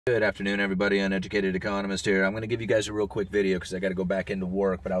Good afternoon, everybody. Uneducated Economist here. I'm going to give you guys a real quick video because I got to go back into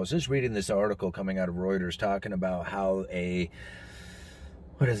work. But I was just reading this article coming out of Reuters talking about how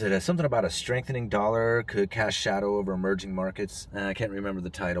something about a strengthening dollar could cast shadow over emerging markets. I can't remember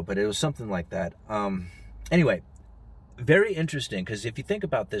the title, but it was something like that. Anyway, very interesting, because if you think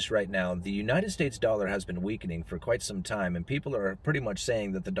about this right now, the United States dollar has been weakening for quite some time, and people are pretty much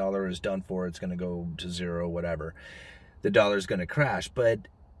saying that the dollar is done for. It's going to go to zero, whatever. The dollar is going to crash, but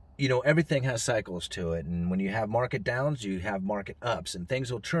you know, everything has cycles to it, and when you have market downs, you have market ups, and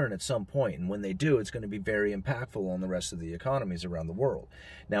things will turn at some point, and when they do, it's going to be very impactful on the rest of the economies around the world.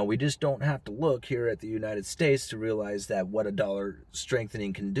 Now, we just don't have to look here at the United States to realize that what a dollar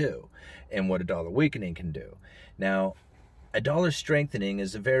strengthening can do and what a dollar weakening can do. Now, a dollar strengthening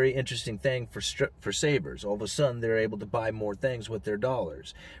is a very interesting thing for savers. All of a sudden, they're able to buy more things with their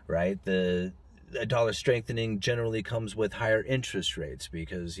dollars, right? A dollar strengthening generally comes with higher interest rates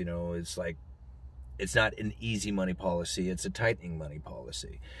because, you know, it's not an easy money policy, it's a tightening money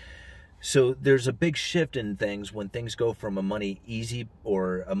policy. So there's a big shift in things when things go from a money easy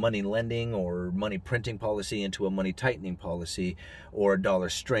or a money lending or money printing policy into a money tightening policy or a dollar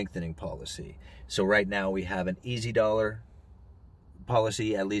strengthening policy. So right now we have an easy dollar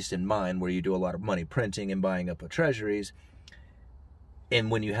policy, at least in mind, where you do a lot of money printing and buying up of treasuries. And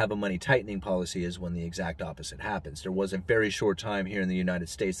when you have a money tightening policy is when the exact opposite happens. There was a very short time here in the United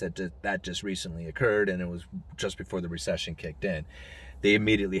States that just recently occurred, and it was just before the recession kicked in. They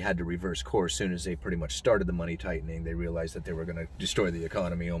immediately had to reverse course. As soon as they pretty much started the money tightening, they realized that they were going to destroy the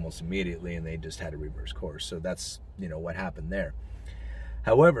economy almost immediately, and they just had to reverse course. So that's, you know, what happened there.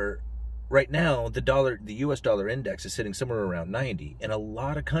 However, right now, the U.S. dollar index is sitting somewhere around 90, and a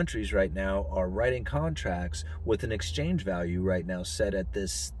lot of countries right now are writing contracts with an exchange value right now set at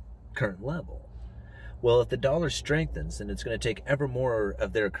this current level. Well, if the dollar strengthens, then it's going to take ever more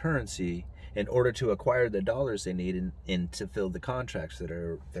of their currency in order to acquire the dollars they need and to fill the contracts that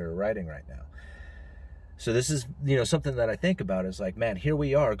they're writing right now. So this is, you know, something that I think about is like, man, here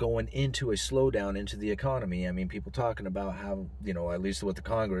we are going into a slowdown into the economy. I mean, people talking about how, you know, at least what the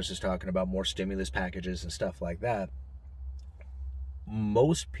Congress is talking about, more stimulus packages and stuff like that.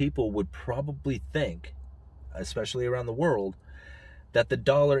 Most people would probably think, especially around the world, that the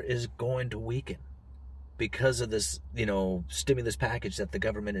dollar is going to weaken because of this, you know, stimulus package that the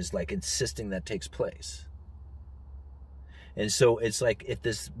government is like insisting that takes place. And so it's like, if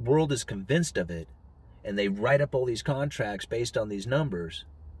this world is convinced of it, and they write up all these contracts based on these numbers,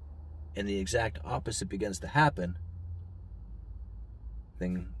 and the exact opposite begins to happen,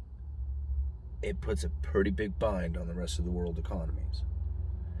 then it puts a pretty big bind on the rest of the world economies.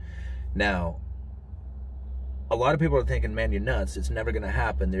 Now, a lot of people are thinking, man, you're nuts. It's never going to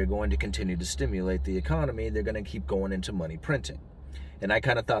happen. They're going to continue to stimulate the economy. They're going to keep going into money printing. And I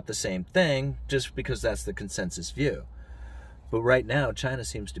kind of thought the same thing, just because that's the consensus view. But right now, China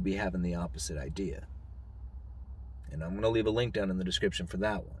seems to be having the opposite idea. And I'm going to leave a link down in the description for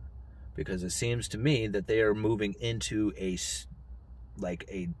that one, because it seems to me that they are moving into a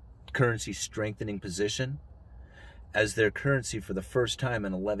currency strengthening position, as their currency for the first time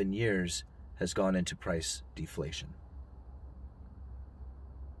in 11 years has gone into price deflation.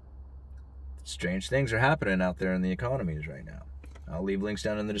 Strange things are happening out there in the economies right now. I'll leave links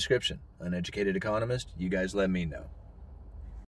down in the description. Uneducated Economist, you guys let me know.